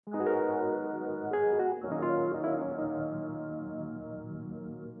Welcome,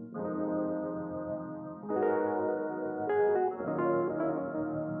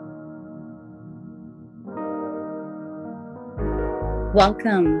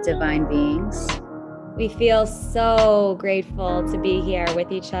 divine beings. We feel so grateful to be here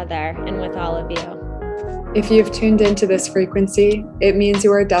with each other and with all of you. If you've tuned into this frequency, it means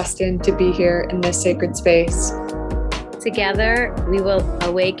you are destined to be here in this sacred space. Together, we will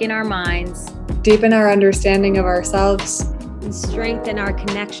awaken our minds, deepen our understanding of ourselves, and strengthen our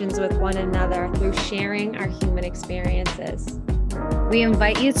connections with one another through sharing our human experiences. We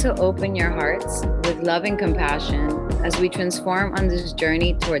invite you to open your hearts with love and compassion as we transform on this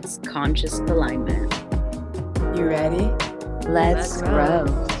journey towards conscious alignment. You ready? Let's grow.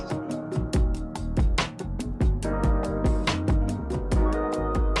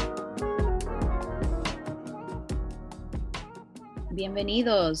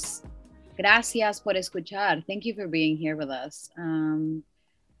 Bienvenidos. Gracias por escuchar. Thank you for being here with us.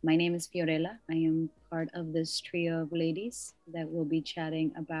 My name is Fiorella. I am part of this trio of ladies that will be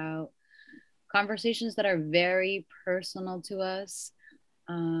chatting about conversations that are very personal to us,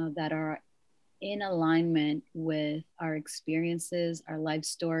 that are in alignment with our experiences, our life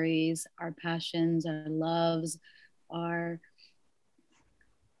stories, our passions, our loves,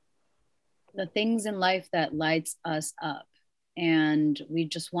 the things in life that lights us up. And we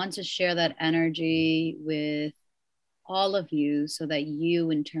just want to share that energy with all of you so that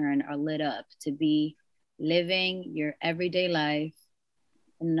you in turn are lit up to be living your everyday life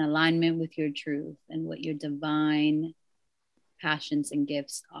in alignment with your truth and what your divine passions and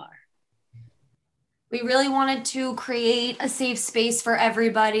gifts are. We really wanted to create a safe space for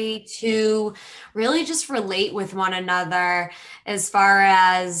everybody to really just relate with one another as far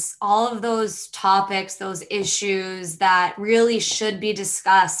as all of those topics, those issues that really should be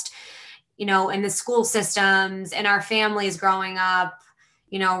discussed, you know, in the school systems, in our families growing up,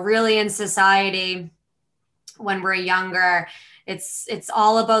 you know, really in society when we're younger. It's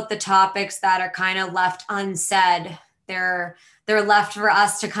all about the topics that are kind of left unsaid. They're left for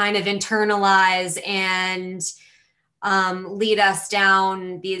us to kind of internalize and lead us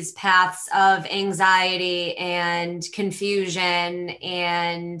down these paths of anxiety and confusion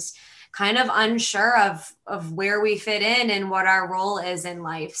and kind of unsure of where we fit in and what our role is in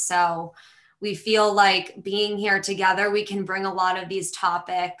life. So we feel like being here together, we can bring a lot of these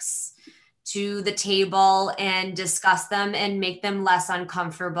topics to the table and discuss them and make them less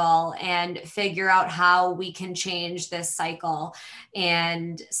uncomfortable and figure out how we can change this cycle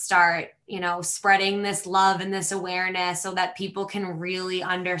and start, you know, spreading this love and this awareness so that people can really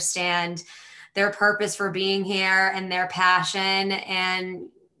understand their purpose for being here and their passion and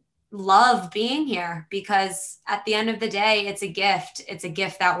love being here, because at the end of the day, it's a gift. It's a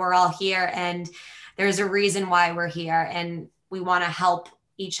gift that we're all here and there's a reason why we're here, and we want to help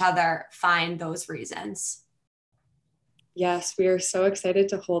each other find those reasons. Yes, we are so excited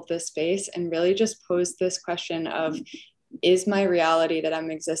to hold this space and really just pose this question of, is my reality that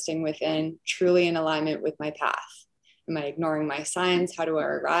I'm existing within truly in alignment with my path? Am I ignoring my signs? How do I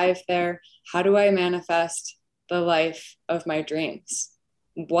arrive there? How do I manifest the life of my dreams?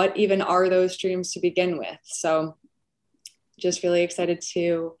 What even are those dreams to begin with? So just really excited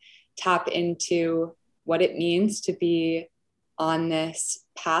to tap into what it means to be on this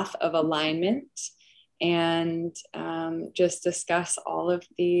path of alignment and just discuss all of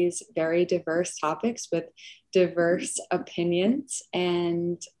these very diverse topics with diverse opinions,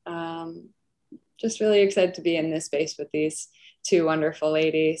 and just really excited to be in this space with these two wonderful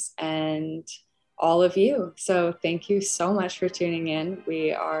ladies and all of you. So thank you so much for tuning in.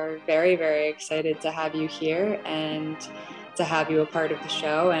 We are very, very excited to have you here and to have you a part of the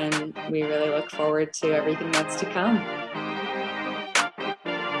show, and we really look forward to everything that's to come.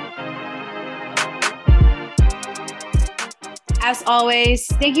 As always,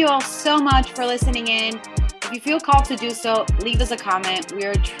 thank you all so much for listening in. If you feel called to do so, leave us a comment. We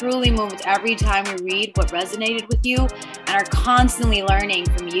are truly moved every time we read what resonated with you and are constantly learning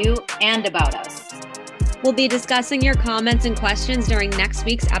from you and about us. We'll be discussing your comments and questions during next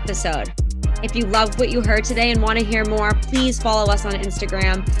week's episode. If you loved what you heard today and want to hear more, please follow us on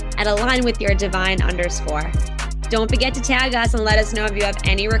Instagram at alignwithyourdivine_. Don't forget to tag us and let us know if you have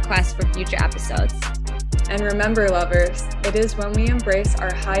any requests for future episodes. And remember, lovers, it is when we embrace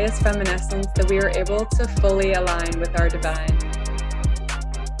our highest feminescence that we are able to fully align with our divine.